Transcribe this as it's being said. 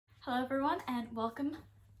Hello everyone and welcome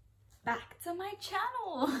back to my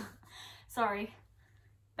channel. Sorry,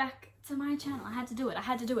 back to my channel. I had to do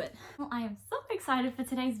it. Well, I am so excited for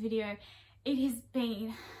today's video. It has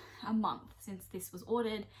been a month since this was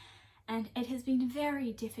ordered and it has been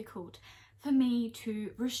very difficult for me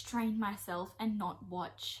to restrain myself and not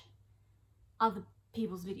watch other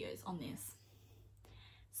people's videos on this.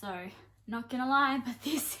 So, not gonna lie, but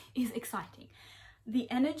this is exciting. The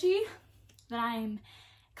energy that I'm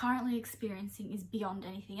currently experiencing is beyond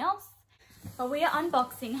anything else. But we are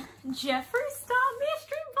unboxing Jeffree Star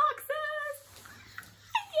mystery boxes.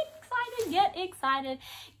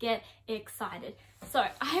 Get excited. So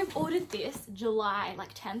I have ordered this July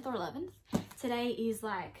like 10th or 11th. Today is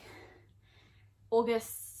like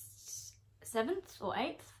August 7th or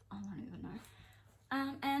 8th. I don't even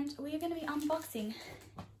know. And we are going to be unboxing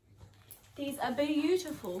these are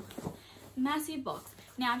beautiful massive box.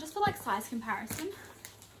 Now just for like size comparison,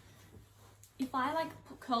 if I like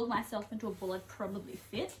curled myself into a ball, I'd probably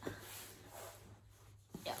fit.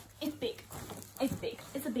 Yeah, it's big.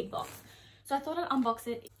 It's a big box. So I thought I'd unbox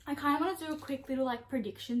it. I kind of want to do a quick little like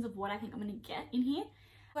predictions of what I think I'm going to get in here.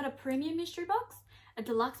 I've got a premium mystery box, a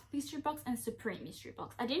deluxe mystery box, and a supreme mystery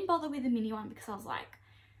box. I didn't bother with the mini one because I was like,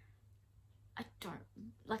 I don't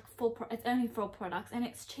like it's only 4 products and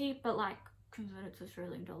it's cheap, but like converted to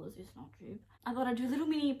Australian dollars is not cheap. I thought I'd do little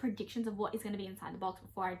mini predictions of what is going to be inside the box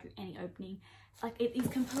before I do any opening. Like it is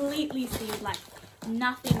completely sealed, like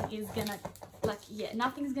nothing is gonna, like yeah,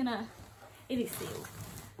 nothing's gonna, it is sealed.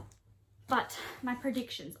 But my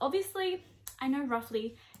predictions, obviously I know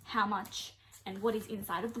roughly how much and what is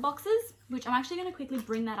inside of the boxes, which I'm actually going to quickly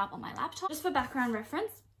bring that up on my laptop just for background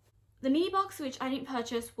reference. The mini box, which I didn't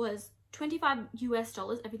purchase, was $25 US,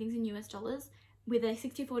 everything's in US dollars, with a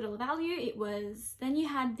 $64 value. It was, then you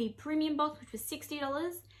had the premium box, which was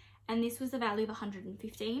 $60, and this was the value of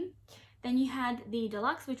 $115. Then you had the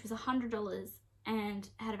deluxe, which was $100 and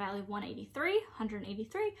had a value of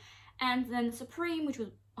 $183, and then the supreme, which was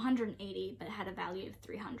 $180 but had a value of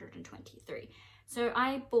 $323. So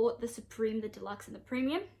I bought the supreme, the deluxe, and the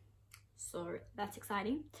premium, so that's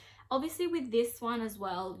exciting. Obviously with this one as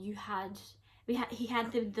well, he had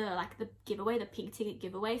the giveaway, the pink ticket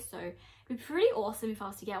giveaway, so it'd be pretty awesome if I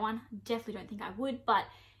was to get one. Definitely don't think I would, but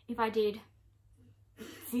if I did,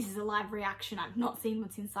 this is a live reaction. I've not seen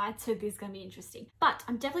what's inside, so this is going to be interesting. But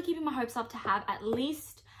I'm definitely keeping my hopes up to have at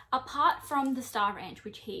least, apart from the Star Ranch,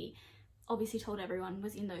 which he obviously told everyone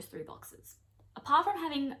was in those 3 boxes. Apart from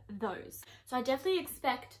having those, so I definitely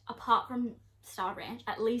expect, apart from Star Ranch,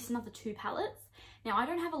 at least another 2 palettes. Now I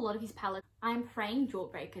don't have a lot of his palettes. I'm praying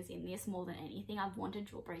Jawbreaker's in this more than anything. I've wanted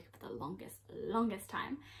Jawbreaker for the longest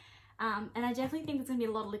time. And I definitely think there's going to be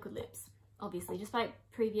a lot of liquid lips, obviously, just by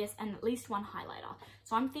previous, and at least 1 highlighter.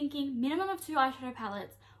 So I'm thinking minimum of 2 eyeshadow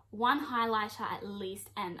palettes, 1 highlighter at least,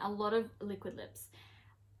 and a lot of liquid lips.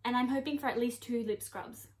 And I'm hoping for at least 2 lip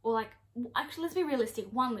scrubs, or like, actually let's be realistic,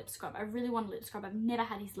 1 lip scrub. I really want a lip scrub. I've never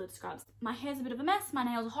had his lip scrubs. My hair's a bit of a mess, my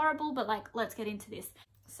nails are horrible, but like, let's get into this.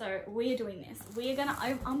 So we are doing this. We are gonna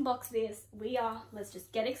unbox this. Let's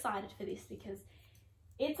just get excited for this because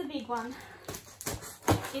it's a big one.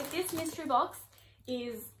 If this mystery box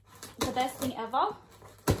is the best thing ever,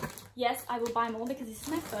 yes, I will buy more because this is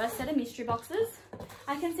my first set of mystery boxes.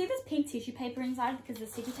 I can see there's pink tissue paper inside because the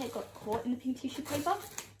sticky tape got caught in the pink tissue paper.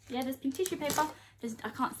 Yeah, there's pink tissue paper. I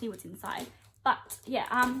can't see what's inside. But yeah,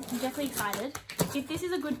 I'm definitely excited. If this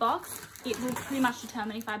is a good box, it will pretty much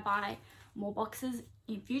determine if I buy more boxes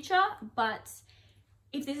in future. But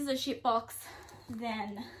if this is a shit box,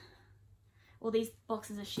 then, or these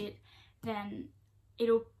boxes are shit, then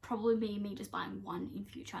it'll probably be me just buying 1 in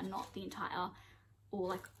future, not the entire, or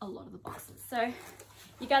like a lot of the boxes. So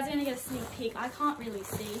you guys are gonna get a sneak peek. I can't really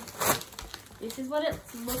see. This is what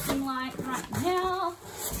it's looking like right now.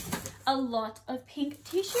 A lot of pink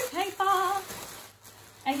tissue paper.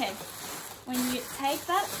 Okay, when you take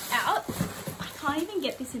that out, I can't even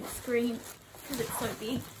get this in the screen because it's so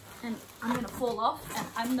big and I'm gonna fall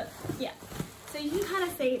off, and yeah. So you can kind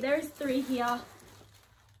of see there's 3 here.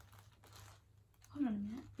 Hold on a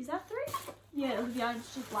minute, is that 3? Yeah,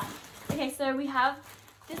 it's just blank. Okay, so we have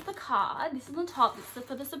this, the card, this is on top, this is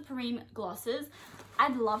for the Supreme glosses.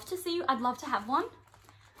 I'd love to have one,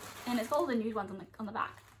 and it's got all the nude ones on the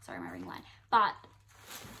back. Sorry, my ring light. But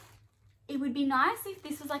it would be nice if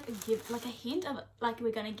this was like a gift, like a hint of like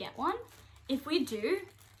we're gonna get one. If we do,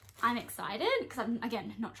 I'm excited because I've,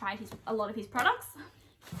 again, not tried a lot of his products.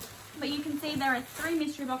 But you can see there are 3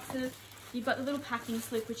 mystery boxes. You've got the little packing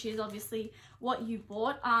slip, which is obviously what you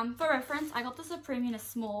bought. For reference, I got the Supreme in a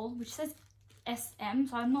small, which says SM,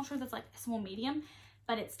 so I'm not sure if that's like a small medium,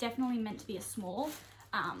 but it's definitely meant to be a small.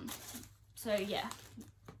 So yeah,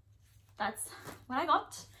 that's what I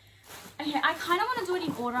got. Okay, I kind of want to do it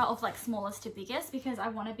in order of like smallest to biggest because I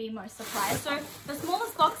want to be most surprised. So the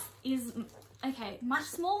smallest box is, okay, much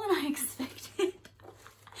smaller than I expected.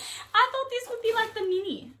 I thought this would be like the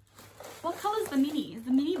mini. What color is the mini? Is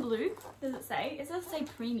the mini blue? Does it say? It does say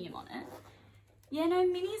premium on it. Yeah, no,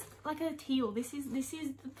 mini's like a teal. This is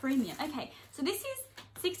the premium. Okay, so this is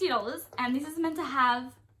 $60 and this is meant to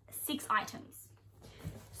have 6 items.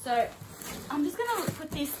 So I'm just gonna put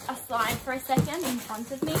this aside for a second in front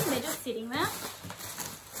of me. They're just sitting there.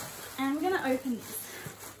 And we're gonna open this.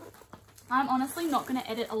 I'm honestly not gonna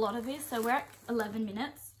edit a lot of this, so we're at 11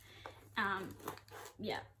 minutes.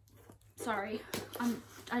 Yeah, sorry.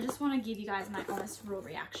 I just wanna give you guys my honest raw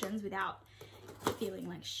reactions without feeling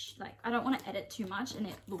like I don't wanna edit too much and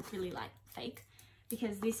it look really like fake.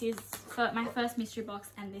 Because this is my first mystery box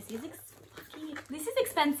and this is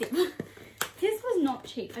expensive. This was not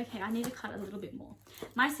cheap. Okay, I need to cut a little bit more.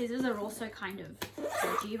 My scissors are also kind of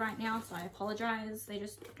dodgy right now, so I apologize. They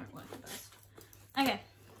just don't work the best. Okay,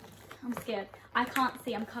 I'm scared. I can't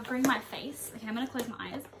see. I'm covering my face. Okay, I'm going to close my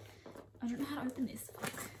eyes. I don't know how to open this.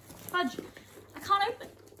 Fudge. I can't open.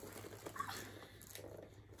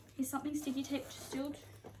 Is something sticky tape still?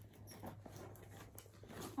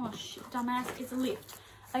 Oh, shit, dumbass. It's a lift.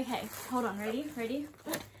 Okay, hold on. Ready? Ready?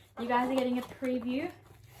 You guys are getting a preview.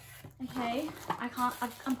 Okay, I can't,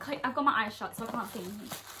 I've got my eyes shut, so I can't see anything.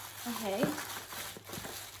 Okay,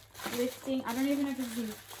 lifting, I don't even know if this is in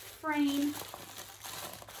frame.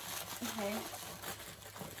 Okay,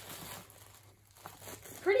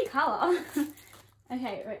 pretty color.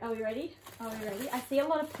 Okay, are we ready? Are we ready? I see a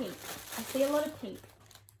lot of pink. I see a lot of pink.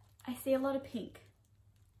 I see a lot of pink.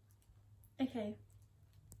 Okay,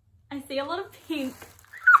 I see a lot of pink.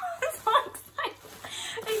 I'm so excited.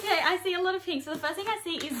 Okay, I see a lot of pink. So the first thing I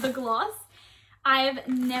see is the gloss. I've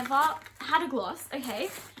never had a gloss. Okay,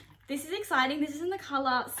 this is exciting. This is in the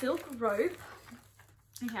color Silk Rope.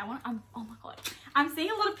 Okay, oh my god. I'm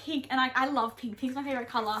seeing a lot of pink and I love pink. Pink's my favorite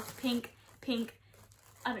color. Pink, pink.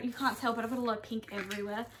 You can't tell, but I've got a lot of pink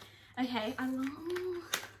everywhere. Okay, I love...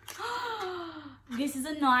 This is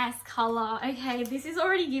a nice color. Okay, this is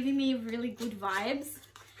already giving me really good vibes.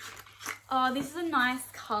 Oh, this is a nice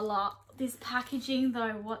color. This packaging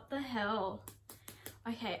though, what the hell?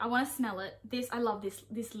 Okay, I want to smell it. I love this.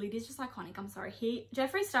 This lid is just iconic. I'm sorry.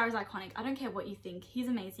 Jeffree Star is iconic. I don't care what you think. He's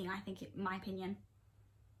amazing, I think, in my opinion.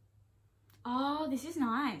 Oh, this is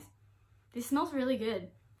nice. This smells really good.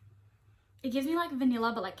 It gives me like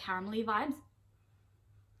vanilla, but like caramelly vibes.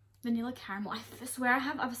 Vanilla caramel. I swear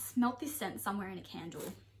I've smelt this scent somewhere in a candle.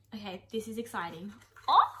 Okay, this is exciting.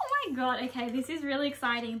 Oh my god. Okay, this is really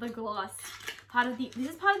exciting. The gloss. This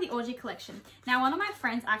is part of the Orgy collection. Now, one of my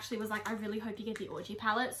friends actually was like, I really hope you get the Orgy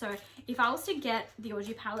palette. So if I was to get the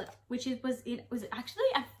Orgy palette, which was actually,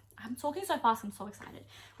 I'm talking so fast, I'm so excited,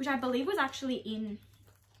 which I believe was actually in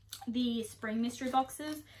the spring mystery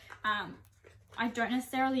boxes. I don't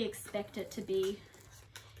necessarily expect it to be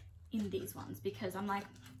in these ones because I'm like,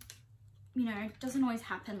 you know, it doesn't always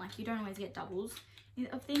happen. Like, you don't always get doubles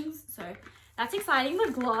of things. So that's exciting. The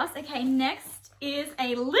gloss. Okay, next is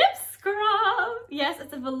a lip scrub. Yes,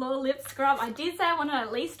 it's a velour lip scrub. I did say I wanted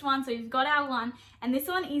at least one, so you've got our one. And this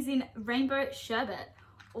one is in Rainbow Sherbet.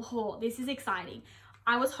 Oh, this is exciting.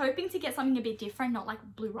 I was hoping to get something a bit different, not like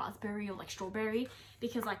blue raspberry or like strawberry,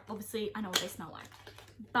 because like obviously I know what they smell like.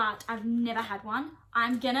 But I've never had one.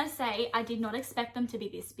 I'm gonna say I did not expect them to be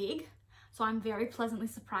this big. So I'm very pleasantly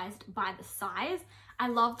surprised by the size. I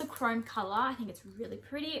love the chrome color. I think it's really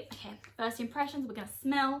pretty. Okay, first impressions, we're gonna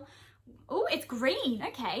smell. Oh, it's green.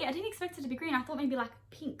 Okay, I didn't expect it to be green. I thought maybe like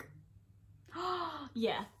pink. Oh,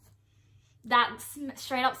 yeah. That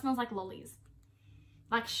straight up smells like lollies.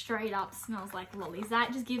 Like straight up smells like lollies.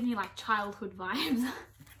 That just gives me like childhood vibes.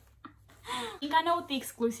 I think I know what the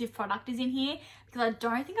exclusive product is in here because I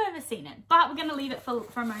don't think I've ever seen it. But we're gonna leave it for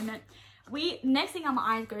a moment. Next thing on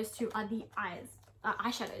my eyes goes to are the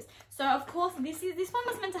eyeshadows. So of course this one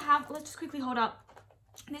was meant to have, let's just quickly hold up.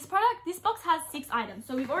 This box has 6 items.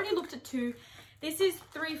 So we've already looked at 2. This is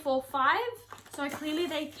 3, 4, 5. So clearly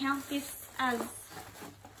they count this as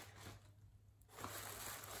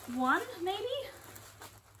 1, maybe?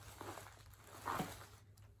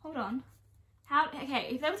 Hold on.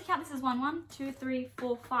 Okay, if they were to count this as 1, 2, 3,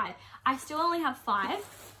 4, 5. I still only have 5.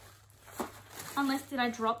 Unless, did I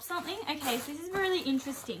drop something? Okay, so this is really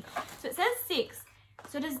interesting. So it says 6.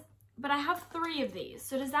 But I have 3 of these.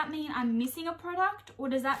 So does that mean I'm missing a product? Or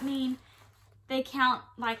does that mean they count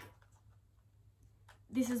like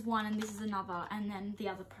this is 1 and this is another and then the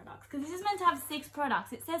other products? Because this is meant to have 6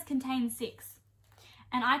 products. It says contains 6.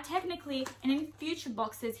 And I technically, and in future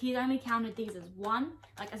boxes, he's only counted these as one,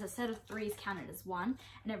 like as a set of 3 is counted as one,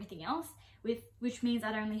 and everything else, which means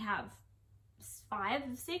I'd only have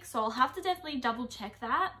 5 of 6. So I'll have to definitely double check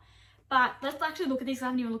that. But let's actually look at these. I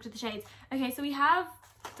haven't even looked at the shades. Okay, so we have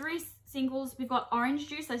 3 singles. We've got orange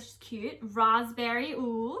juice, that's just cute. Raspberry,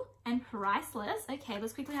 ooh, and priceless. Okay,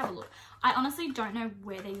 let's quickly have a look. I honestly don't know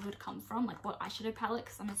where they would come from, like what eyeshadow palette,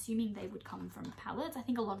 because I'm assuming they would come from palettes. I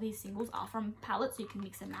think a lot of these singles are from palettes, so you can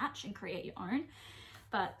mix and match and create your own.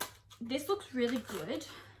 But this looks really good.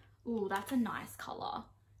 Ooh, that's a nice color.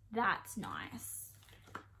 That's nice.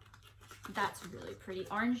 That's really pretty.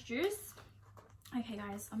 Orange juice. Okay,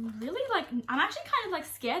 guys, I'm actually kind of like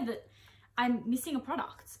scared that I'm missing a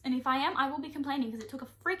product. And if I am, I will be complaining because it took a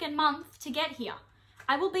freaking month to get here.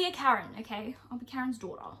 I will be a Karen, okay? I'll be Karen's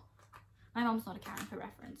daughter. My mom's not a Karen, for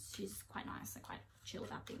reference. She's quite nice and quite chill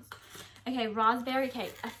about things. Okay, raspberry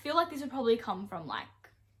cake. I feel like this would probably come from like,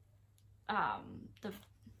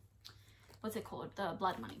 what's it called? The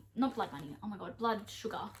blood money. Not blood money. Oh my God, blood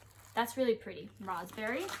sugar. That's really pretty.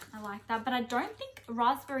 Raspberry. I like that. But I don't think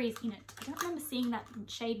raspberry is in it. I don't remember seeing that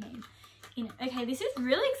shade name in it. Okay, this is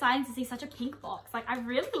really exciting to see such a pink box. Like, I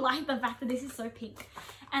really like the fact that this is so pink.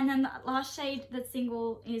 And then the last shade that's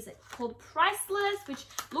single is called Priceless, which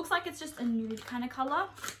looks like it's just a nude kind of color.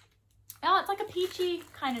 Oh, it's like a peachy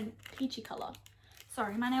color.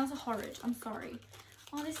 Sorry, my nails are horrid. I'm sorry.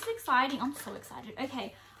 Oh, this is exciting. I'm so excited.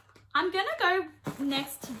 Okay, I'm gonna go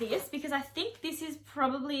next to this because I think this is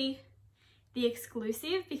probably the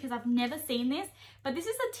exclusive because I've never seen this. But this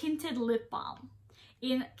is a tinted lip balm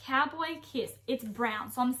in Cowboy Kiss. It's brown,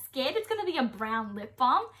 so I'm scared it's gonna be a brown lip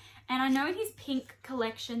balm. And I know in his pink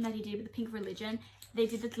collection that he did with the Pink Religion, they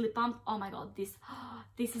did the lip balm. Oh my God,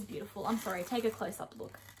 this is beautiful. I'm sorry, take a close-up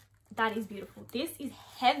look. That is beautiful. This is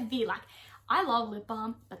heavy. Like, I love lip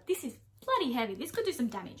balm, but this is bloody heavy. This could do some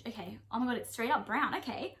damage. Okay, oh my God, it's straight up brown.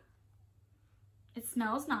 Okay. It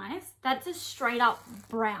smells nice. That's a straight up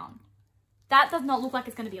brown. That does not look like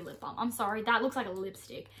it's going to be a lip balm. I'm sorry. That looks like a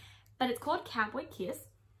lipstick. But it's called Cowboy Kiss.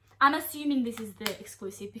 I'm assuming this is the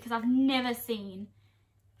exclusive because I've never seen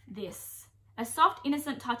this. A soft,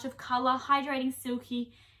 innocent touch of color, hydrating,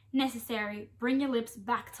 silky, necessary. Bring your lips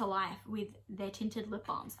back to life with their tinted lip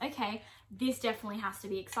balms. Okay, this definitely has to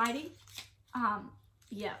be exciting.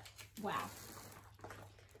 Yeah, wow.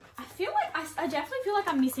 I feel like I definitely feel like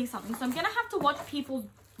I'm missing something, so I'm gonna have to watch people's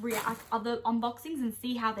other unboxings and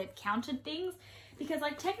see how they've counted things, because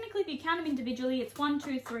like technically if you count them individually, it's 1,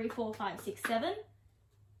 2, 3, 4, 5, 6, 7,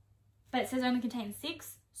 but it says only contains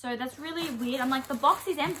 6, so that's really weird. I'm like, the box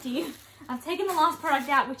is empty. I've taken the last product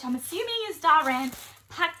out, which I'm assuming is Daran,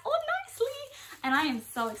 packed all nicely, and I am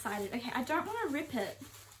so excited. Okay, I don't want to rip it.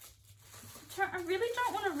 I really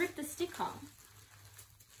don't want to rip the sticker.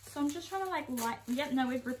 So I'm just trying to like yep, no,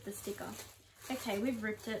 we've ripped the sticker. Okay, we've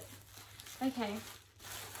ripped it. Okay,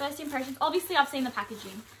 first impressions. Obviously I've seen the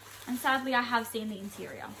packaging and sadly I have seen the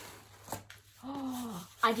interior. Oh,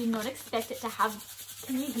 I did not expect it to have,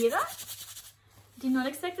 can you hear that? Did not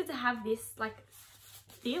expect it to have this like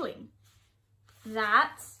feeling.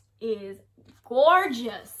 That is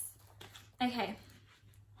gorgeous. Okay,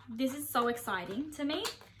 this is so exciting to me.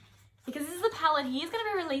 Because this is the palette he is going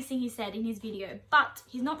to be releasing, he said in his video, but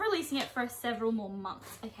he's not releasing it for several more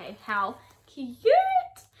months. Okay, how cute.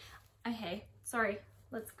 Okay, sorry,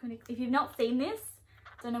 let's connect. If you've not seen this,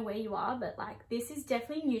 don't know where you are, but like this is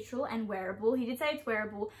definitely neutral and wearable. He did say it's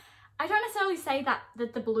wearable. I don't necessarily say that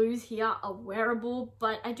the blues here are wearable,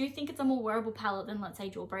 but I do think it's a more wearable palette than, let's say,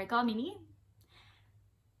 Jawbreaker Mini.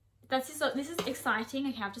 That's just, this is exciting.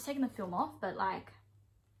 Okay, I've just taken the film off, but like,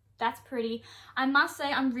 that's pretty. I must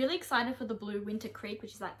say, I'm really excited for the blue Winter Creek,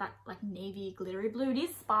 which is like that like navy glittery blue. It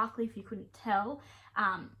is sparkly if you couldn't tell,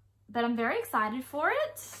 but I'm very excited for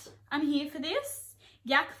it. I'm here for this.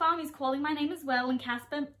 Yak Farm is calling my name as well, and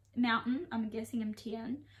Casper Mountain, I'm guessing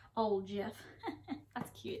MTN. Oh, Jeff.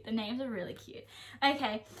 That's cute. The names are really cute.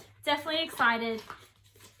 Okay, definitely excited.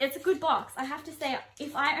 It's a good box. I have to say,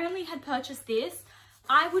 if I only had purchased this,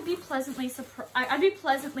 I would be pleasantly surprised. I'd be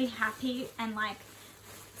pleasantly happy and like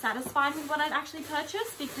satisfied with what I'd actually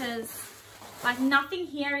purchased, because like nothing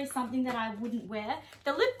here is something that I wouldn't wear.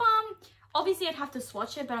 The lip balm, obviously I'd have to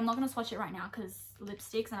swatch it, but I'm not going to swatch it right now because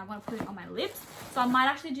lipsticks and I want to put it on my lips. So I might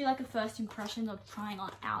actually do like a first impression of trying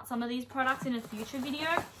out some of these products in a future video.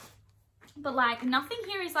 But like nothing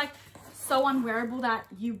here is like so unwearable that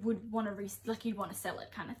you would want to you'd want to sell it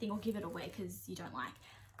kind of thing or give it away because you don't like.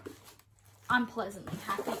 I'm pleasantly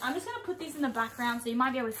happy. I'm just going to put these in the background so you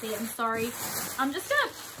might be able to see it. I'm sorry. I'm just going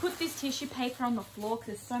to put this tissue paper on the floor because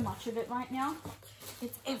there's so much of it right now.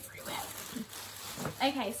 It's everywhere.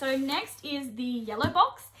 Okay, so next is the yellow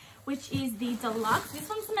box, which is the deluxe. This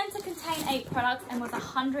one's meant to contain 8 products and was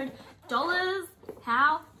 $100.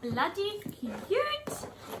 How bloody cute.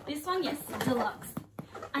 This one, yes, deluxe.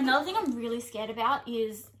 Another thing I'm really scared about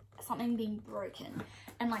is something being broken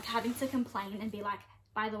and like having to complain and be like,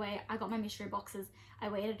 by the way, I got my mystery boxes, I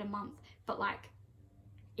waited a month, but like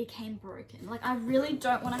it came broken. Like I really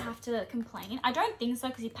don't want to have to complain. I don't think so,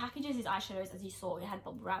 because he packages his eyeshadows, as you saw, it had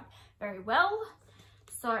bubble wrap very well.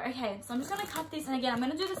 So okay, so I'm just going to cut this, and again I'm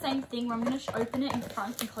going to do the same thing where I'm going to open it in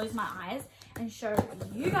front and close my eyes and show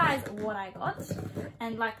you guys what I got.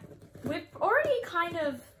 And like we've already kind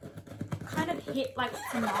of hit like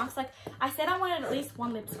some marks. Like I said I wanted at least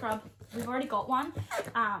 1 lip scrub. We've already got one.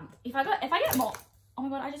 If I get more, oh my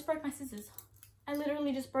god, I just broke my scissors. I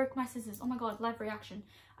literally just broke my scissors. Oh my god, live reaction.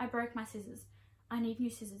 I broke my scissors. I need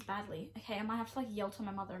new scissors badly. Okay, I might have to like yell to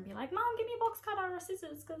my mother and be like, Mom, give me a box cutter or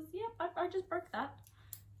scissors, because yep, I just broke that.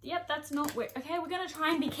 Yep, that's not weird. Okay, we're gonna try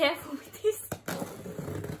and be careful with this.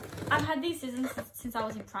 I've had these scissors since I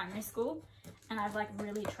was in primary school, and I've like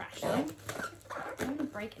really trashed them. I don't want to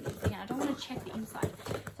break anything, and I don't want to check the inside.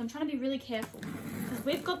 So I'm trying to be really careful, because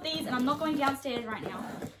we've got these, and I'm not going downstairs right now.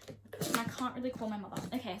 And I can't really call my mother.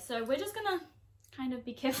 Okay, so we're just gonna kind of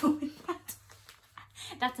be careful with that.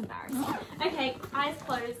 That's embarrassing. Okay, eyes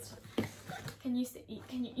closed. Can you see? You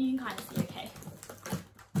can kind of see, okay.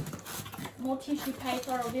 More tissue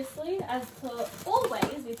paper, obviously, as per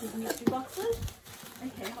always with these mystery boxes.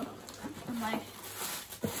 Okay, hold on. I'm like,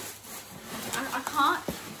 I can't.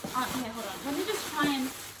 Okay, hold on. Let me just try and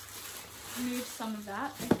move some of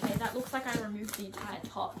that. Okay, that looks like I removed the entire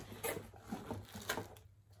top.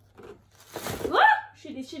 Whoa!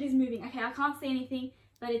 Shit is moving. Okay, I can't see anything,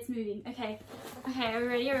 but it's moving. Okay, okay, are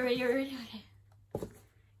we ready? Okay.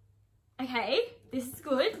 Okay, this is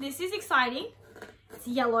good. This is exciting. It's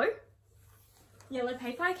yellow. Yellow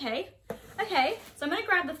paper, okay. Okay, so I'm going to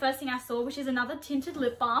grab the first thing I saw, which is another tinted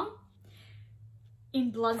lip balm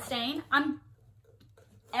in Bloodstain. Am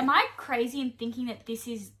I crazy in thinking that this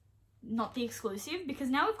is not the exclusive? Because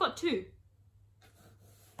now we've got 2.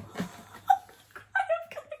 I'm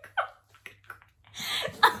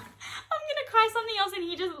gonna cry something else, and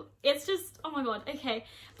it's just, oh my god. Okay,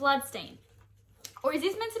 Bloodstain. Or is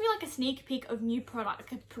this meant to be like a sneak peek of new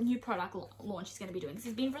product launch he's going to be doing? Because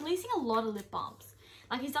he's been releasing a lot of lip balms.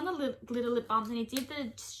 Like he's done the glitter lip balms, and he did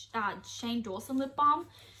the Shane Dawson lip balm.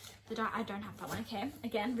 I don't have that one. Okay,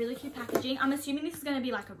 again, really cute packaging. I'm assuming this is going to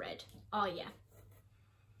be like a red. Oh yeah.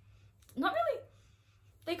 Not really.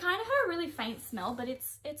 They kind of have a really faint smell, but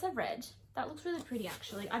it's a red. That looks really pretty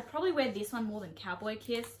actually. I'd probably wear this one more than Cowboy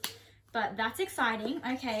Kiss, but that's exciting.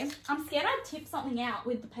 Okay, I'm scared I'd tip something out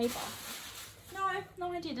with the paper. No,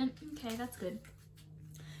 I didn't. Okay, that's good.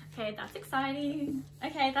 Okay, that's exciting.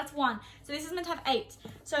 Okay, that's 1. So this is meant to have 8.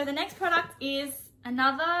 So the next product is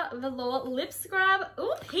another Velour lip scrub.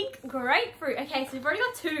 Ooh, pink grapefruit. Okay, so we've already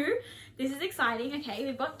got 2. This is exciting. Okay,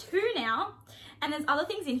 we've got 2 now. And there's other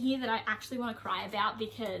things in here that I actually want to cry about,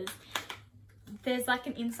 because there's like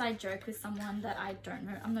an inside joke with someone that I don't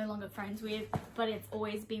know, I'm no longer friends with, but it's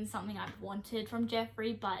always been something I've wanted from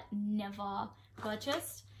Jeffree but never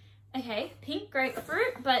purchased. Okay, pink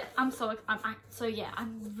grapefruit, but I'm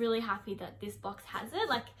really happy that this box has it.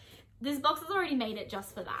 Like, this box has already made it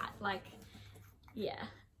just for that. Like, yeah.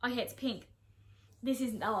 Okay, it's pink. This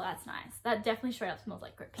is, oh, that's nice. That definitely straight up smells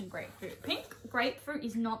like pink grapefruit. Pink grapefruit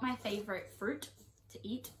is not my favorite fruit to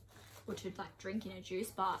eat or to like drink in a juice,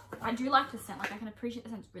 but I do like the scent. Like, I can appreciate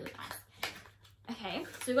the scent. It's really nice. Okay,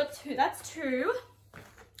 so we've got 2. That's 2.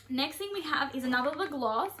 Next thing we have is another lip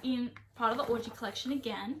gloss in part of the Orgy collection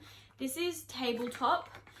again. This is Tabletop.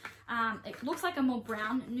 It looks like a more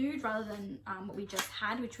brown nude rather than what we just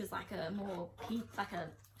had, which was like a more pink, like a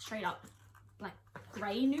straight up like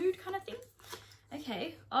grey nude kind of thing.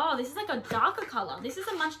 Okay. Oh, this is like a darker color. This is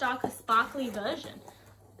a much darker sparkly version.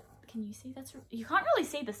 Can you see? You can't really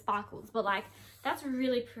see the sparkles, but like that's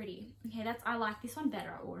really pretty. Okay, I like this one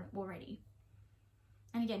better already.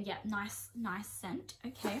 And again, yeah, nice scent.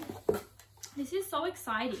 Okay. This is so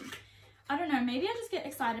exciting. I don't know, maybe I just get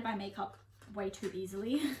excited by makeup way too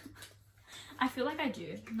easily. I feel like I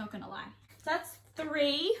do, I'm not gonna lie. So that's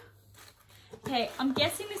 3. Okay, I'm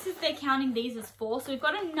guessing they're counting these as 4. So we've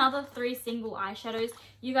got another 3 single eyeshadows.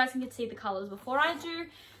 You guys can get to see the colors before I do.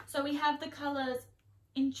 So we have the colors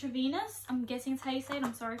Intravenous, I'm guessing it's how you say it.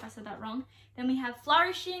 I'm sorry if I said that wrong. Then we have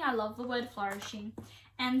Flourishing, I love the word flourishing.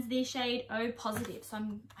 And the shade O Positive. So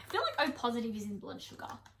I feel like O Positive is in Blood Sugar.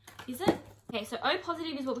 Is it? Okay, so O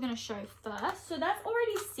Positive is what we're going to show first. So that's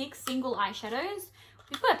already 6 single eyeshadows.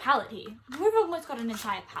 We've got a palette here. We've almost got an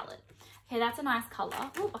entire palette. Okay, that's a nice color.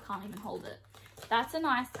 Oh, I can't even hold it. That's a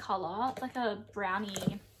nice color. It's like a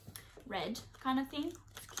brownie red kind of thing.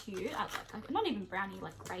 It's cute. Like, not even brownie,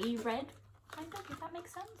 like grey red kind of, if that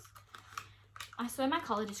makes sense. I swear my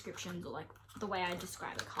color descriptions, or like the way I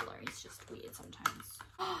describe a color, is just weird sometimes.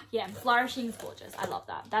 Yeah, Flourishing is gorgeous. I love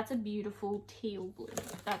that. That's a beautiful teal blue.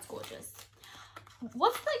 That's gorgeous.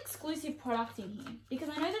 What's the exclusive product in here? Because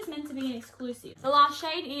I know there's meant to be an exclusive. The last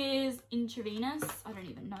shade is Intravenous. I don't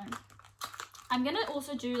even know. I'm going to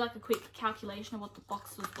also do like a quick calculation of what the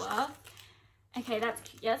box was worth. Okay, that's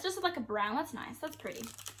cute. Yeah, it's just like a brown. That's nice. That's pretty.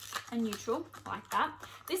 A neutral. I like that.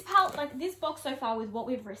 This palette, like this box so far with what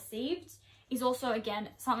we've received, is also, again,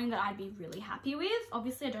 something that I'd be really happy with.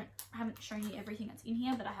 Obviously, I haven't shown you everything that's in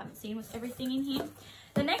here, but I haven't seen what's everything in here.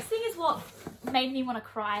 The next thing is what made me want to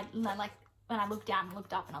cry, like when I looked down and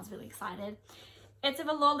looked up and I was really excited. It's a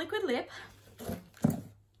Velour liquid lip, and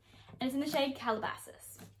it's in the shade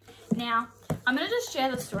Calabasas. Now, I'm going to just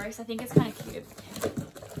share the story because I think it's kind of cute.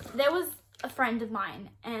 There was a friend of mine,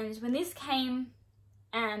 and when this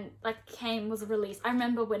was released, I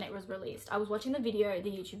remember when it was released, I was watching the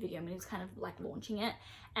YouTube video when he was kind of like launching it,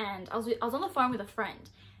 and I was on the phone with a friend,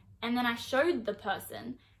 and then I showed the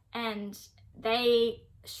person, and they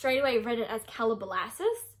straight away read it as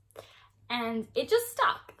Calabasas, and it just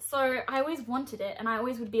stuck. So I always wanted it, and I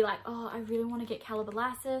always would be like, oh, I really want to get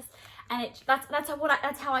Calabasas, and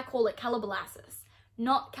that's how I call it, Calabasas,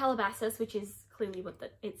 not Calabasas, which is clearly what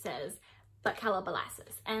it says, but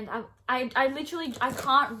Calabasas. And I literally, I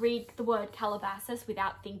can't read the word Calabasas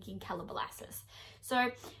without thinking Calabasas.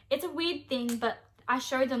 So it's a weird thing, but I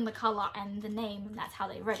showed them the color and the name, and that's how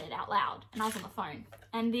they read it out loud. And I was on the phone.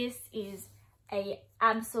 And this is a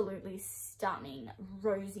absolutely stunning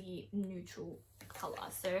rosy neutral color.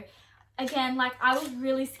 So again, like I was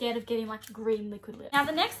really scared of getting like green liquid lip. Now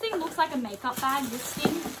the next thing looks like a makeup bag. This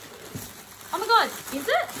thing, oh my god, is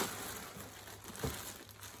it?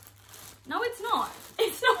 No, it's not.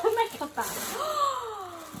 It's not a makeup bag.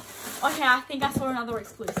 Okay, I think I saw another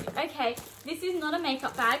exclusive. Okay, this is not a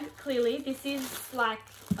makeup bag, clearly. This is like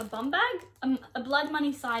a bum bag, a Blood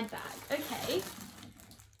Money side bag. Okay.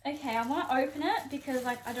 Okay, I want to open it because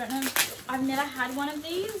like, I don't know, I've never had one of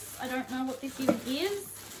these. I don't know what this even is.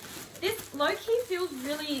 This low-key feels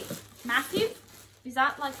really massive. Is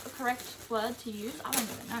that like the correct word to use? I don't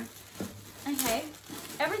even know. Okay,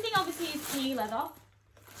 everything obviously is tea leather.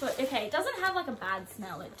 But okay, it doesn't have like a bad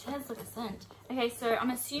smell. It has like a scent. Okay, so I'm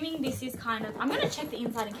assuming this is kind of, I'm going to check the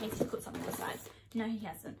inside in case he put something inside. No, he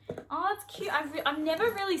hasn't. Oh, it's cute. I've never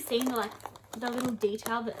really seen the little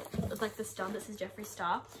detail that like the star that says Jeffree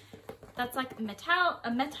Star. That's like a metal.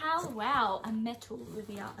 Wow, a metal,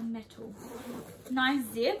 Olivia, a metal. Nice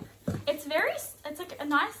zip. It's like a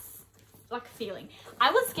nice like feeling. I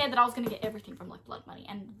was scared that I was going to get everything from like Blood Money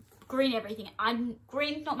and green everything.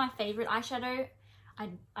 Green's not my favorite eyeshadow.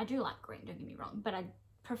 I do like green, don't get me wrong, but I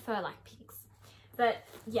prefer like pinks. But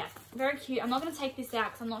yeah, very cute. I'm not going to take this out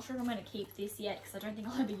because I'm not sure if I'm going to keep this yet because I don't think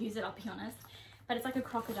I'll ever use it, I'll be honest. But it's like a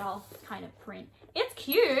crocodile kind of print. It's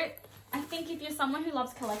cute. I think if you're someone who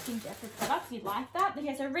loves collecting Jeffree products, you'd like that.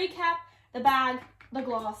 Okay, so recap, the bag, the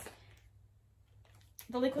gloss,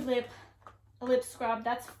 the liquid lip, the lip scrub,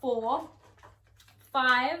 that's 4.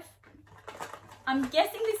 5. I'm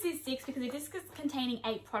guessing this is 6 because if this is containing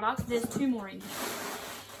 8 products, there's 2 more in here.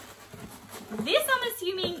 This I'm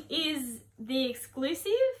assuming is the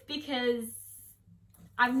exclusive because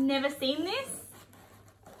I've never seen this.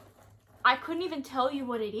 I couldn't even tell you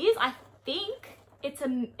what it is. I think it's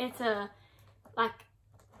an eyeshadow,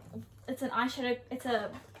 it's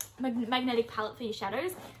a magnetic palette for your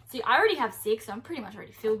shadows. So I already have 6, so I'm pretty much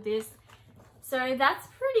already filled this. So that's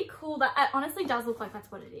pretty cool. That honestly does look like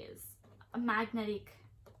that's what it is. A magnetic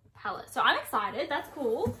palette. So I'm excited. That's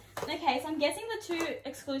cool. Okay, so I'm guessing the 2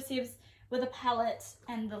 exclusives were the palette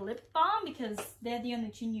and the lip balm because they're the only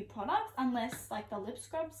 2 new products, unless like the lip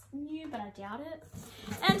scrub's new, but I doubt it.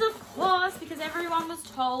 And of course, because everyone was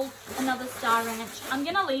told, another Star Ranch. I'm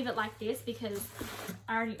gonna leave it like this because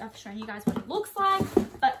I've shown you guys what it looks like.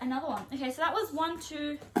 But another one. Okay, so that was 1,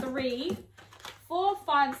 2, 3, 4,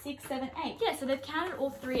 5, 6, 7, 8. Yeah, so they've counted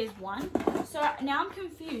all 3 as 1. So now I'm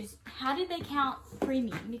confused. How did they count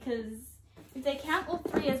premium? Because if they count all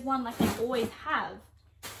 3 as 1 like they always have,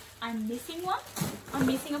 I'm missing one. I'm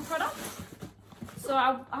missing a product. So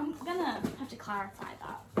I'm gonna have to clarify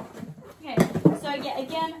that. Okay, so yeah,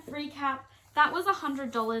 again, recap. That was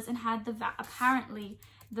 $100 and had apparently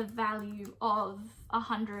the value of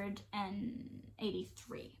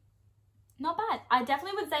 $183. Not bad. I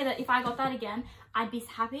definitely would say that if I got that again, I'd be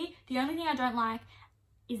happy. The only thing I don't like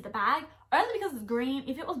is the bag, only because it's green.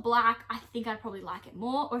 If it was black, I think I'd probably like it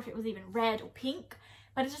more, or if it was even red or pink.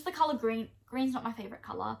 but it's just the color green. Green's not my favorite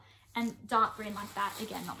color, and dark green like that,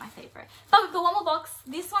 again, not my favorite. But we've got one more box.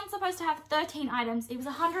 This one's supposed to have 13 items. It was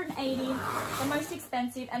 180, the most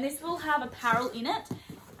expensive, and this will have apparel in it.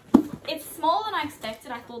 It's smaller than I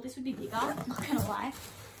expected. I thought this would be bigger, not gonna lie.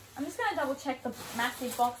 I'm just gonna double check the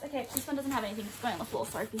massive box. Okay, this one doesn't have anything. It's going on the floor.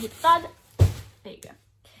 Sorry if you hit thud. There you go.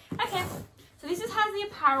 Okay, so this has the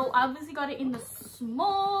apparel. I obviously got it in the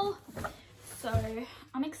small. So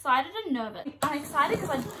I'm excited and nervous. I'm excited because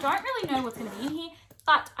I don't really know what's gonna be in here,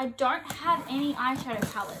 but I don't have any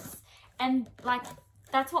eyeshadow palettes. And like,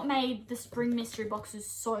 that's what made the spring mystery boxes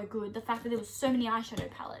so good. The fact that there was so many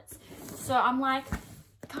eyeshadow palettes. So I'm like,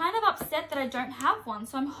 kind of upset that I don't have one.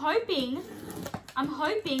 So I'm hoping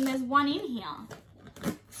there's one in here.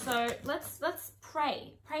 So let's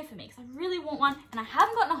pray for me, because I really want one, and I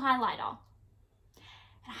haven't gotten a highlighter.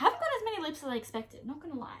 I haven't got as many lips as I expected, not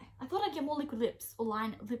gonna lie. I thought I'd get more liquid lips or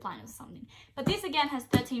lip liners or something. But this again has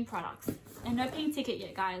 13 products, and no pink ticket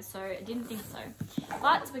yet, guys, so I didn't think so.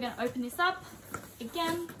 But we're gonna open this up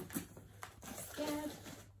again. I'm scared.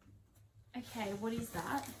 Okay, what is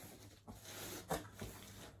that?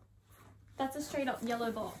 That's a straight up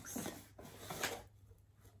yellow box.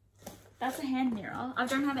 That's a hand mirror. I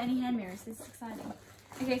don't have any hand mirrors. This is exciting.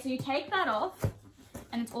 Okay, so you take that off,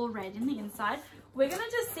 and it's all red in the inside. We're gonna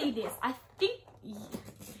just see this. I think, yeah.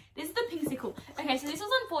 This is the Pinksicle. Okay, so this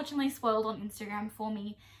was unfortunately spoiled on Instagram for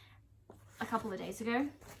me a couple of days ago,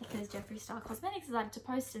 because Jeffree Star Cosmetics decided to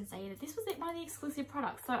post and say that this was one of the exclusive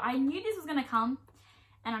products. So I knew this was gonna come,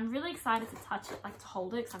 and I'm really excited to touch it, like to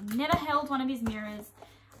hold it, because I've never held one of his mirrors.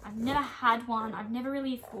 I've never had one. I've never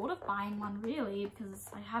really thought of buying one, really, because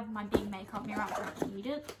I have my big makeup mirror. I don't need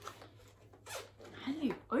it. How do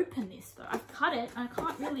you open this, though? I've cut it, and I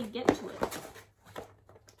can't really get to it.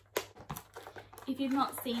 If you've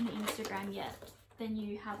not seen the Instagram yet, then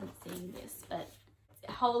you haven't seen this, but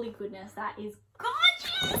holy goodness, that is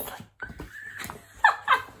gorgeous!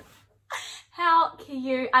 How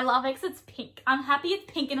cute. I love it because it's pink. I'm happy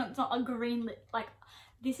it's pink and it's not a green lip. Like,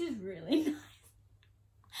 this is really nice.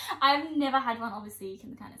 I've never had one. Obviously, you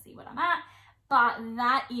can kind of see what I'm at, but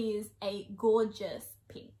that is a gorgeous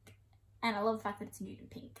pink. And I love the fact that it's nude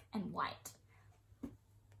pink and white.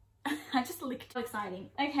 I just licked. So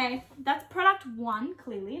exciting. Okay, that's product 1,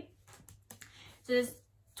 clearly. So there's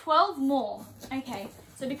 12 more. Okay,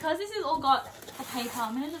 so because this has all got a paper,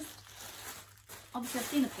 I'm gonna just, obviously I've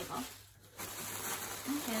seen the paper.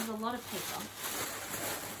 Okay, there's a lot of paper.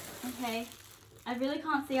 Okay, I really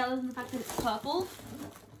can't see other than the fact that it's purple.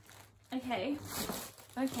 Okay,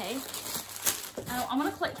 okay. I'm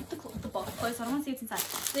gonna keep the box closed, so I don't want to see what's inside.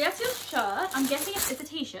 So you have your shirt. I'm guessing it's a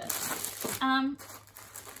t-shirt.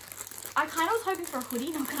 I kind of was hoping for a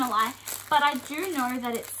hoodie, not gonna lie, but I do know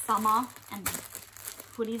that it's summer and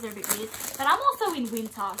hoodies are a bit weird. But I'm also in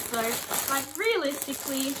winter, so like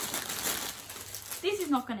realistically, this is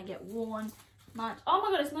not gonna get worn much. Oh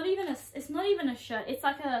my god, it's not even a shirt. It's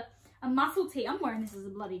like a muscle tee. I'm wearing this as a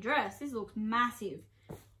bloody dress. This looks massive.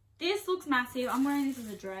 This looks massive. I'm wearing this as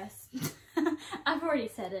a dress. I've already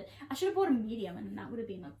said it. I should have bought a medium, and that would have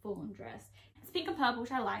been a full-on dress. It's pink and purple,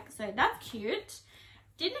 which I like, so that's cute.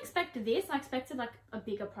 Didn't expect this. I expected like a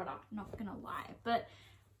bigger product, not gonna lie, but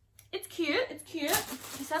it's cute. It's cute.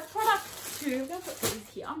 So that's product 2. We're gonna put these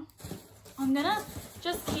here. I'm gonna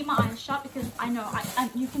just keep my eyes shut because I know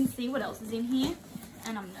you can see what else is in here,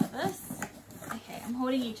 and I'm nervous. Okay, I'm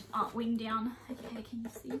holding each wing down. Okay, can you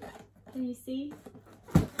see? Can you see?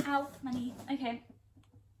 Ow, my knee. Okay.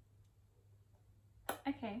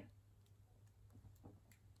 Okay.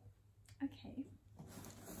 Okay.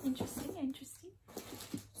 Interesting, interesting.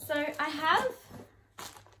 So I have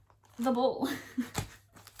the ball.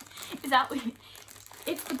 Is that weird?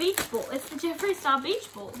 It's the beach ball. It's the Jeffree Star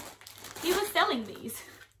beach ball. He was selling these.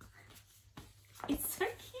 It's so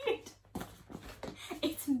cute.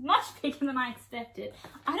 It's much bigger than I expected.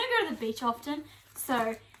 I don't go to the beach often,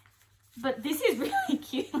 so, but this is really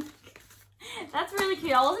cute. That's really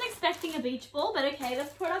cute. I wasn't expecting a beach ball, but okay,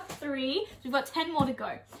 that's product 3. We've got 10 more to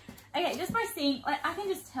go. Okay, just by seeing, like, I can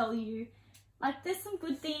just tell you, like, there's some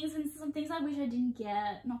good things and some things I wish I didn't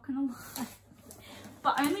get, not gonna lie.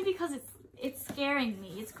 But only because it's scaring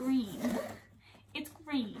me. It's green. It's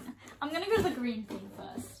green. I'm gonna go to the green thing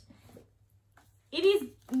first. It is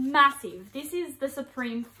massive. This is the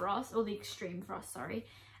Supreme Frost, or the Extreme Frost, sorry.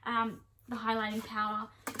 The highlighting powder.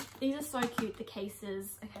 These are so cute, the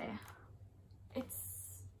cases. Okay.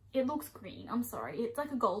 It looks green. I'm sorry. It's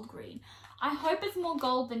like a gold green. I hope it's more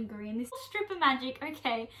gold than green. This Strip of Magic.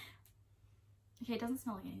 Okay. Okay, it doesn't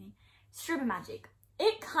smell like anything. Strip of Magic.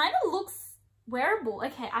 It kind of looks wearable.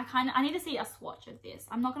 Okay, I need to see a swatch of this.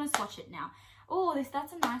 I'm not going to swatch it now. Oh,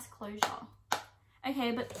 that's a nice closure.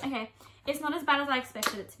 Okay, but okay. It's not as bad as I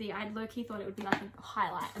expected it to be. I low-key thought it would be like a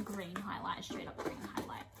highlight, a green highlight, a straight up green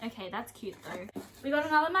highlight. Okay, that's cute though. We got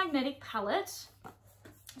another magnetic palette.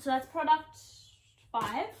 So that's product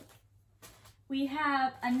 5. We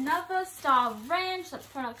have another Star Ranch. That's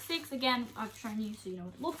product 6. Again, I've shown you so you know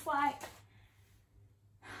what it looks like.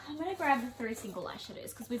 I'm going to grab the 3 single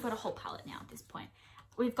eyeshadows because we've got a whole palette now at this point.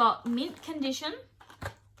 We've got Mint Condition,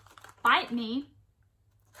 Bite Me,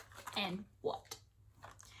 and What?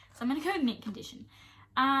 So I'm going to go with Mint Condition.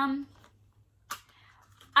 I'm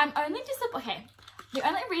only disappointed. Okay, the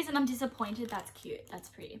only reason I'm disappointed, that's cute, that's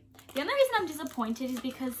pretty. The only reason I'm disappointed is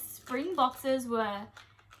because spring boxes were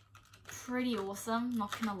pretty awesome,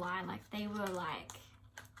 not gonna lie. Like, they were like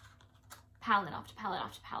palette after palette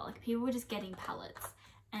after palette. Like, people were just getting palettes,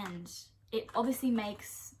 and it obviously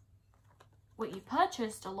makes what you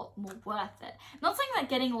purchased a lot more worth it. I'm not saying that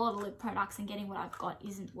getting a lot of lip products and getting what I've got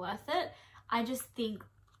isn't worth it. I just think,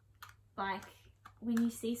 like, when you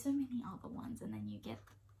see so many other ones and then you get,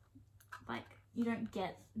 like, you don't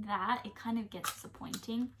get that, it kind of gets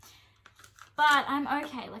disappointing. But I'm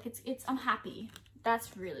okay. Like, I'm happy.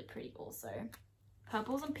 That's really pretty also.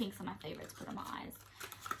 Purples and pinks are my favorites to put on my eyes.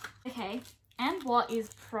 Okay, and What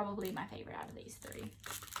is probably my favorite out of these 3.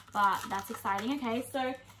 But that's exciting. Okay,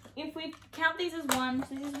 so if we count these as 1,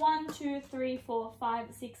 so this is 1, 2, 3, 4, 5,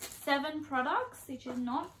 6, 7 products, which is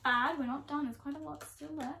not bad. We're not done. There's quite a lot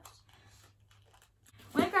still left.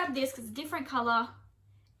 I'm going to grab this because it's a different color.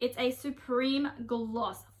 It's a Supreme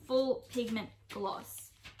Gloss, full pigment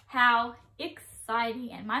gloss. How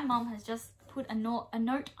exciting. And my mom has just put a note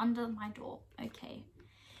under my door. Okay.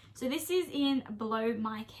 So this is in Blow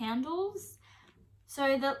My Candles.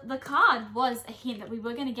 So the card was a hint that we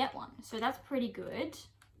were going to get one. So that's pretty good.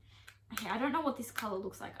 Okay, I don't know what this color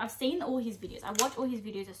looks like. I've seen all his videos. I watch all his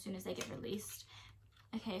videos as soon as they get released.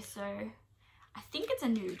 Okay, so I think it's a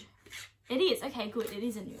nude. It is. Okay, good. It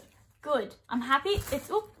is a nude. Good. I'm happy.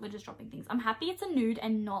 We're just dropping things. I'm happy it's a nude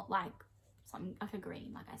and not like something like a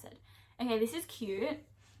green, like I said. Okay, this is cute.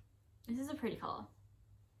 This is a pretty color.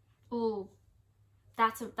 Oh,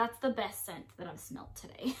 that's the best scent that I've smelled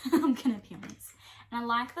today. I'm gonna be honest. And I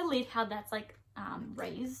like the lid, how that's like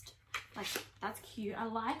raised. Like, that's cute. I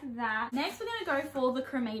like that. Next, we're gonna go for the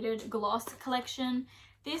Cremated Gloss collection.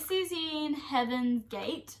 This is in Heaven's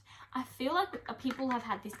Gate. I feel like people have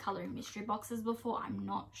had this color in mystery boxes before. I'm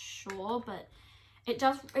not sure, but it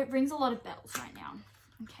rings a lot of bells right now.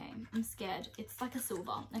 Okay, I'm scared. It's like a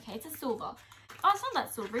silver. Okay, it's a silver. Oh, it's not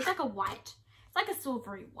that silver. It's like a white. It's like a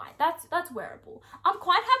silvery white. That's wearable. I'm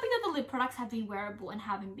quite happy that the lip products have been wearable and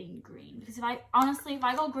haven't been green. Because if I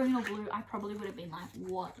got green or blue, I probably would have been like,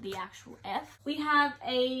 what the actual F? We have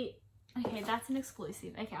okay, that's an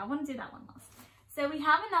exclusive. Okay, I want to do that one last. So we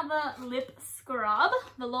have another lip scrub,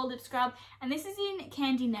 the Law Lip Scrub, and this is in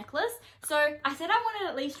Candy Necklace. So I said I wanted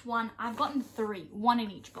at least 1. I've gotten 3, 1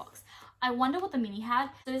 in each box. I wonder what the mini had.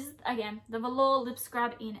 So this is, again, the Velour Lip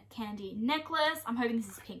Scrub in Candy Necklace. I'm hoping this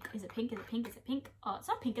is pink. Is it pink? Is it pink? Is it pink? Oh, it's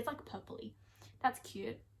not pink. It's like purpley. That's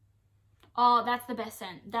cute. Oh, that's the best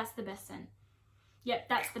scent. That's the best scent. Yep,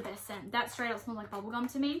 that's the best scent. That straight up smells like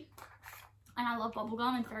bubblegum to me. And I love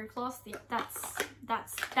bubblegum and fairy cloths. Yeah,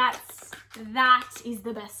 that is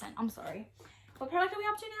the best scent. I'm sorry. What product are we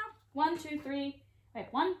up to now? 1, 2, 3. Wait,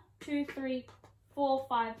 1, 2, 3, 4,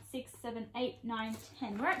 5, 6, 7, 8, 9,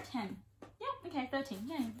 10. We're at 10. Yeah, okay, 13.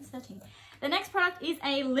 Yeah, it's 13. The next product is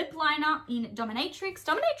a lip liner in Dominatrix.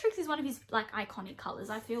 Dominatrix is one of his, like, iconic colors,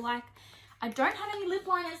 I feel like. I don't have any lip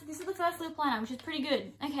liners. This is the first lip liner, which is pretty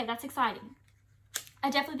good. Okay, that's exciting. I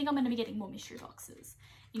definitely think I'm going to be getting more mystery boxes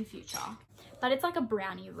in future. But it's like a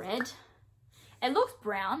brownie red. It looks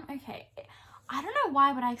brown. Okay. I don't know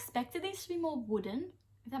why, but I expected these to be more wooden,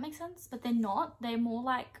 if that makes sense. But they're not. They're more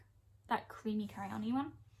like that creamy crayon-y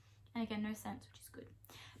one. And again, no scents, which is good.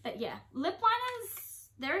 But yeah, lip liners,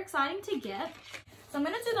 they're exciting to get. So I'm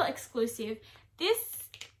going to do the exclusive. This,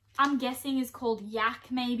 I'm guessing, is called Yak,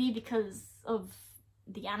 maybe, because of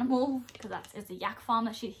the animal. Because it's a yak farm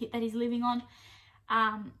that he's living on.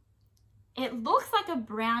 It looks like a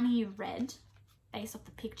brownie red based off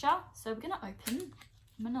the picture. So we're going to open.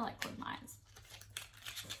 I'm going to like close my eyes.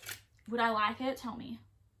 Would I like it? Tell me.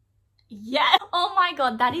 Yes. Oh my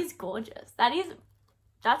god, that is gorgeous.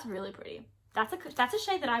 That's really pretty. That's a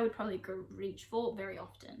shade that I would probably go reach for very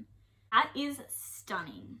often. That is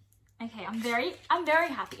stunning. Okay, I'm very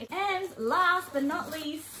happy. And last but not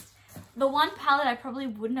least, the one palette I probably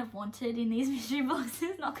wouldn't have wanted in these mystery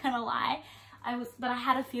boxes, not gonna lie. But I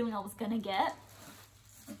had a feeling I was gonna get.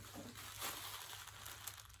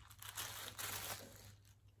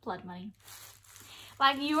 Blood Money.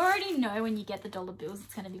 Like, you already know when you get the dollar bills,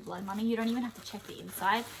 it's going to be blood money. You don't even have to check the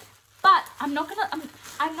inside. But I'm not going to,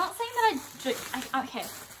 I'm not saying that I do, okay.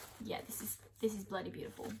 Yeah, this is bloody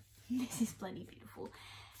beautiful. This is bloody beautiful.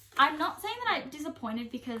 I'm not saying that I'm disappointed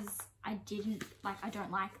because I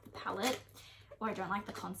don't like the palette or I don't like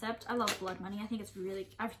the concept. I love blood money. I think it's really,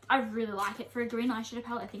 I really like it for a green eyeshadow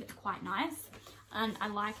palette. I think it's quite nice. And I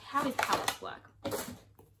like how his palettes work.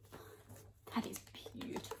 That is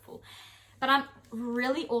beautiful. But I'm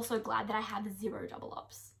really also glad that I have 0 double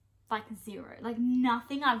ups. Like 0. Like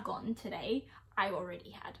nothing I've gotten today, I already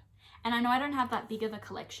had. And I know I don't have that big of a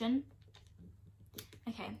collection.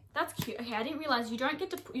 Okay, that's cute. Okay, I didn't realize you don't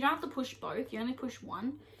have to push both. You only push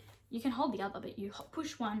one. You can hold the other, but you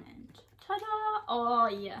push one and ta-da! Oh,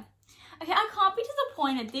 yeah. Okay, I can't be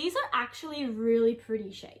disappointed. These are actually really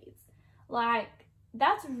pretty shades. Like,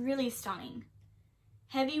 that's really stunning.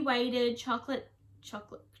 Heavy weighted chocolate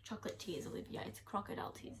tears, Olivia. It's crocodile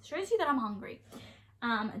tears. Shows you that I'm hungry.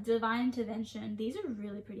 Divine Intervention. These are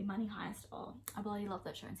really pretty. Money Heist. Oh, I bloody love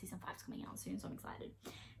that show, and season 5's coming out soon, so I'm excited.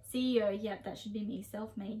 CEO. Yep, that should be me.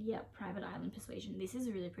 Self-made. Yep. Private Island Persuasion. This is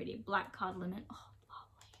really pretty. Black Card Limit. Oh,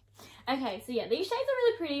 lovely. Okay, so yeah, these shades are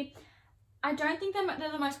really pretty. I don't think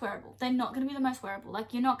they're the most wearable. They're not going to be the most wearable.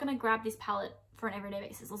 Like, you're not going to grab this palette for an everyday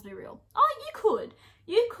basis. Let's be real. Oh,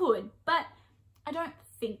 you could, but I don't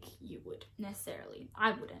think you would necessarily.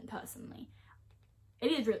 I wouldn't personally.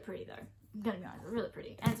 It is really pretty though. I'm gonna be honest, it's really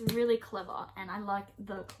pretty and it's really clever, and I like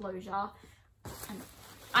the closure. And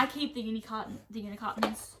I keep the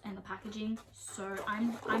unicartons and the packaging, so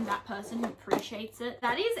I'm that person who appreciates it.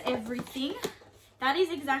 That is everything. That is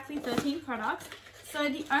exactly 13 products. So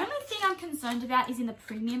the only thing I'm concerned about is in the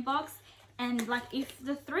premium box, and like if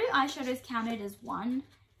the 3 eyeshadows counted as one,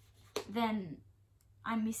 then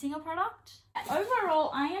I'm missing a product.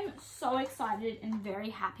 Overall, I am so excited and very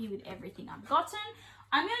happy with everything I've gotten.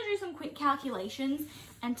 I'm going to do some quick calculations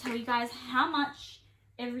and tell you guys how much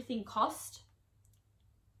everything cost,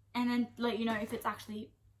 and then let you know if it's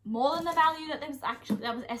actually more than the value that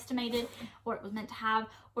was estimated or it was meant to have,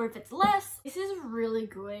 or if it's less. This is really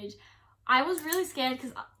good. I was really scared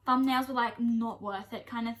because thumbnails were like not worth it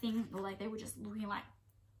kind of thing, or like they were just looking like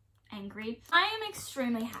angry. I am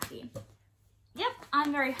extremely happy. Yep,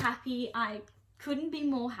 I'm very happy. I couldn't be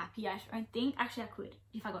more happy, I don't think. Actually, I could.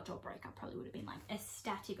 If I got to a break, I probably would have been like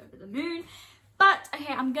ecstatic over the moon. But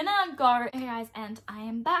okay, I'm gonna go. Okay guys, and I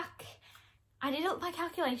am back. I did my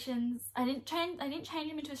calculations. I didn't change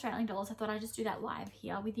them into Australian dollars. I thought I'd just do that live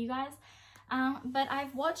here with you guys. But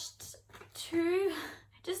I've watched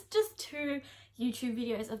just two YouTube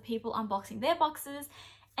videos of people unboxing their boxes,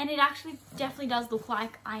 and it actually definitely does look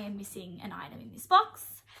like I am missing an item in this box.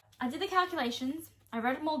 I did the calculations. I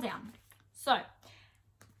wrote them all down. So,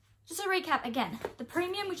 just a recap again. The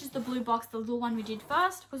premium, which is the blue box, the little one we did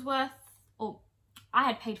first, was worth, or I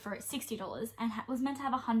had paid for it $60 and was meant to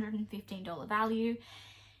have $115 value.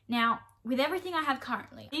 Now, with everything I have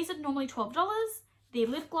currently, these are normally $12. The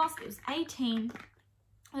lip gloss, it was $18.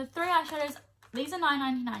 The 3 eyeshadows, these are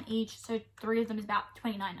 $9.99 each, so 3 of them is about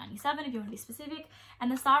 $29.97 if you want to be specific. And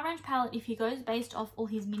the Star Range palette, if he goes based off all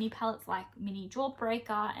his mini palettes like Mini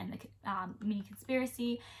Jawbreaker and the Mini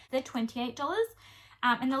Conspiracy, they're $28.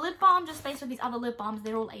 And the lip balm, just based off these other lip balms,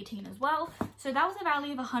 they're all $18 as well. So that was a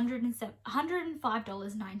value of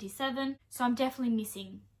 $105.97. So I'm definitely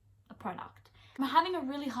missing a product. I'm having a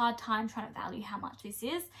really hard time trying to value how much this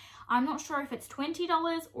is. I'm not sure if it's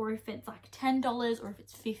 $20 or if it's like $10 or if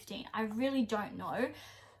it's $15. I really don't know.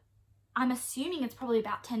 I'm assuming it's probably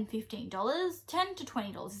about $10, $15. $10 to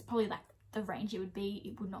 $20 is probably like the range it would be.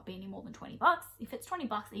 It would not be any more than 20 bucks. If it's 20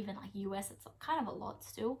 bucks, even like US, it's kind of a lot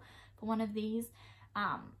still for one of these.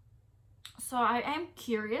 So I am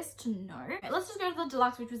curious to know. Okay, let's just go to the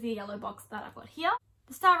deluxe, which was the yellow box that I've got here.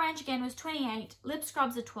 The Star Range again was $28. Lip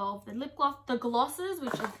scrubs are $12. The lip gloss, the glosses,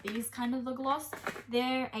 which are these kind of the gloss,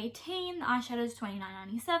 they're $18. The eyeshadows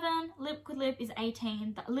 $29.97. Lip with lip is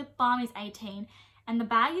 $18. The lip balm is $18, and the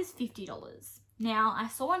bag is $50. Now I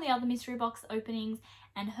saw one of the other mystery box openings,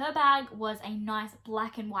 and her bag was a nice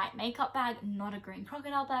black and white makeup bag, not a green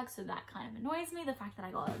crocodile bag, so that kind of annoys me, the fact that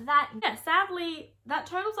I got that. Yeah, sadly, that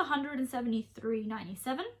totals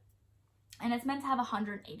 $173.97, and it's meant to have a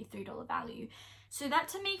 $183 value. So that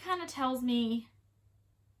to me kind of tells me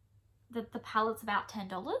that the palette's about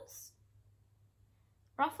 $10,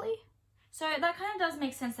 roughly. So that kind of does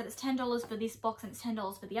make sense that it's $10 for this box and it's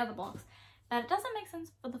 $10 for the other box, but it doesn't make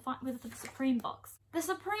sense for the Supreme box. The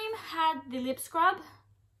Supreme had the lip scrub,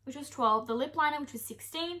 which was 12, the lip liner, which was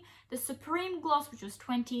 16, the Supreme gloss, which was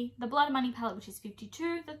 20, the Blood Money palette, which is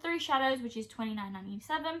 52, the 3 shadows, which is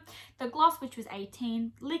 $29.97, the gloss, which was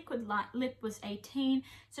 18, liquid lip was 18,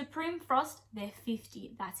 Supreme Frost, they're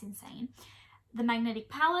 50, that's insane. The magnetic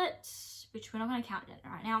palette, which we're not going to count it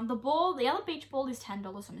right now. The ball, the other beach ball is $10,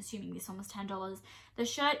 so I'm assuming this one was $10. The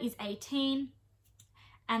shirt is 18,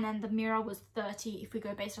 and then the mirror was 30 if we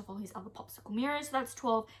go based off all his other popsicle mirrors, so that's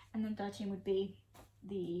 12, and then 13 would be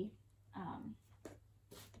the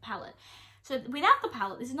palette. So without the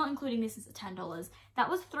palette, this is not including this as $10, that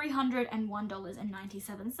was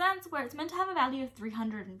 $301.97, where it's meant to have a value of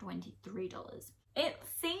 $323. It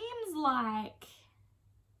seems like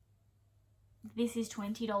this is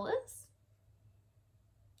 $20,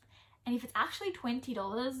 and if it's actually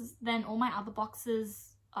 $20, then all my other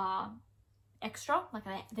boxes are extra, like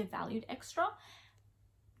they're valued extra.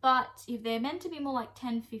 But if they're meant to be more like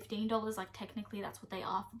 $10, $15, like technically that's what they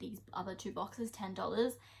are for these other 2 boxes,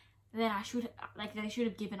 $10, then they should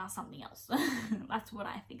have given us something else. That's what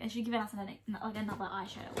I think. They should have given us another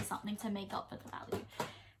eyeshadow or something to make up for the value.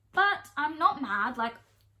 But I'm not mad. Like,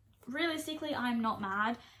 realistically, I'm not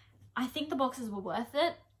mad. I think the boxes were worth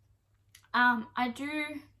it. I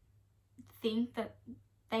do think that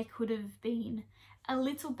they could have been a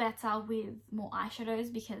little better with more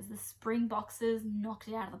eyeshadows, because the spring boxes knocked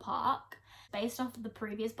it out of the park. Based off of the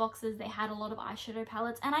previous boxes, they had a lot of eyeshadow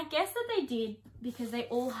palettes, and I guess that they did because they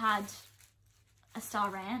all had a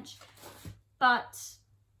Star Ranch, but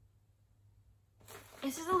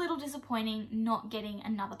it's just a little disappointing not getting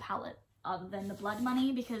another palette other than the Blood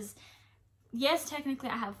Money, because yes, technically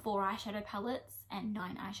I have 4 eyeshadow palettes and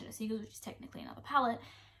 9 eyeshadow singles, which is technically another palette,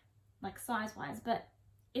 like size wise, but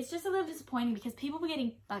it's just a little disappointing because people were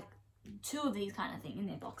getting like 2 of these kind of thing in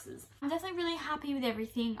their boxes. I'm definitely really happy with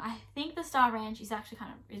everything. I think the Star Ranch is actually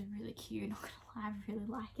is really cute, not gonna lie, I really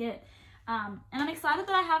like it. And I'm excited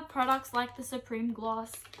that I have products like the Supreme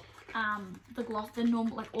gloss, the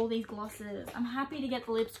normal, like all these glosses. I'm happy to get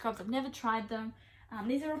the lip scrubs. I've never tried them.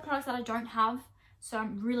 These are all products that I don't have, so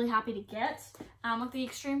I'm really happy to get. Like the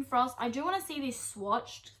Extreme Frost, I do want to see these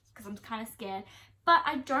swatched because I'm kind of scared. But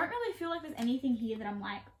I don't really feel like there's anything here that I'm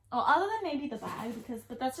like, oh, other than maybe the bag,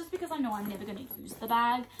 but that's just because I know I'm never going to use the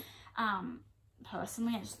bag.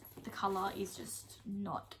 Personally, the colour is just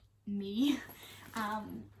not me.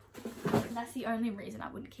 That's the only reason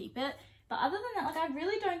I wouldn't keep it. But other than that, like, I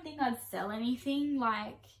really don't think I'd sell anything.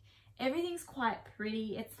 Like, everything's quite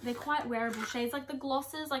pretty. They're quite wearable shades. Like the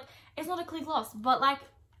glosses, like, it's not a clear gloss, but like,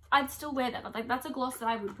 I'd still wear that. Like, that's a gloss that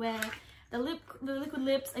I would wear. The liquid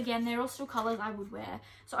lips, again, they're all still colours I would wear.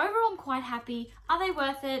 So overall, I'm quite happy. Are they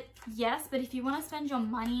worth it? Yes, but if you want to spend your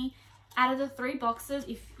money, out of the 3 boxes,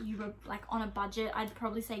 if you were like on a budget, I'd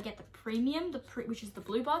probably say get the premium, which is the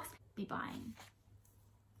blue box. Be buying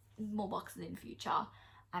more boxes in future.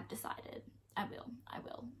 I've decided. I will.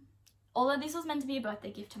 Although this was meant to be a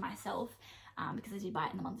birthday gift to myself, because I did buy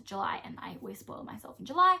it in the month of July and I always spoil myself in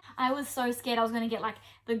July. I was so scared I was going to get like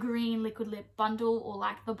the green liquid lip bundle or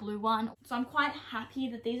like the blue one. So I'm quite happy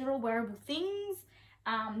that these are all wearable things.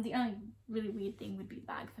 The only really weird thing would be the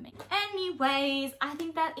bag for me. Anyways, I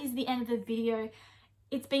think that is the end of the video.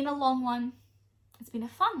 It's been a long one. It's been a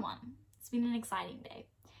fun one. It's been an exciting day.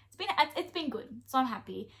 It's been good, so I'm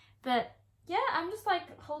happy. But yeah, I'm just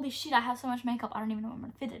like, holy shit, I have so much makeup, I don't even know where I'm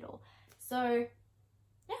going to fit it all. So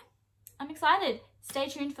I'm excited. Stay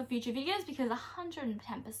tuned for future videos because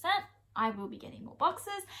 110% I will be getting more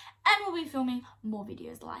boxes and we'll be filming more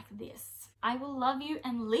videos like this. I will love you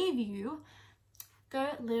and leave you.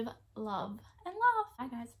 Go live, love, and laugh. Bye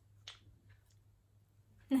guys.